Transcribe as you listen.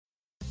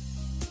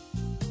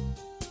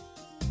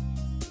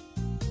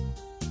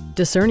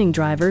Discerning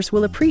drivers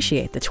will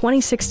appreciate the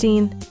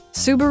 2016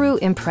 Subaru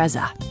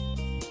Impreza.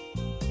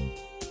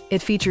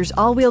 It features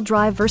all-wheel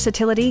drive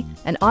versatility,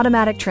 an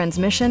automatic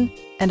transmission,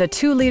 and a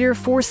 2-liter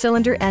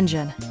 4-cylinder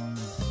engine.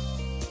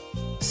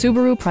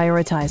 Subaru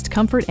prioritized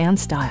comfort and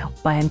style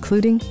by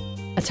including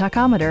a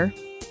tachometer,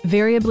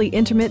 variably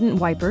intermittent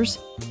wipers,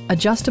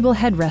 adjustable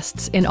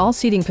headrests in all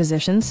seating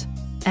positions,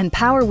 and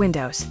power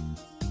windows.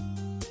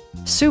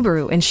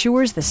 Subaru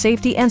ensures the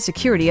safety and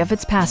security of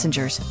its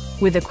passengers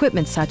with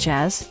equipment such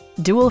as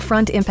dual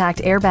front impact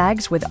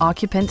airbags with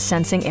occupant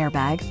sensing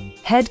airbag,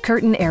 head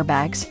curtain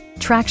airbags,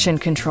 traction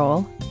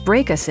control,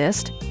 brake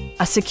assist,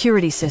 a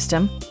security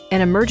system,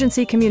 an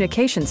emergency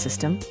communication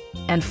system,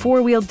 and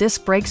 4-wheel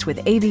disc brakes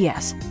with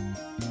ABS.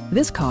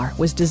 This car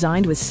was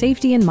designed with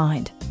safety in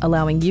mind,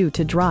 allowing you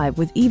to drive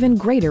with even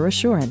greater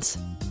assurance.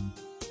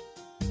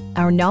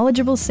 Our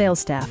knowledgeable sales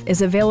staff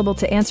is available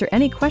to answer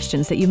any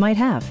questions that you might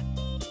have.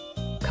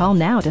 Call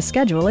now to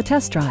schedule a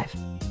test drive.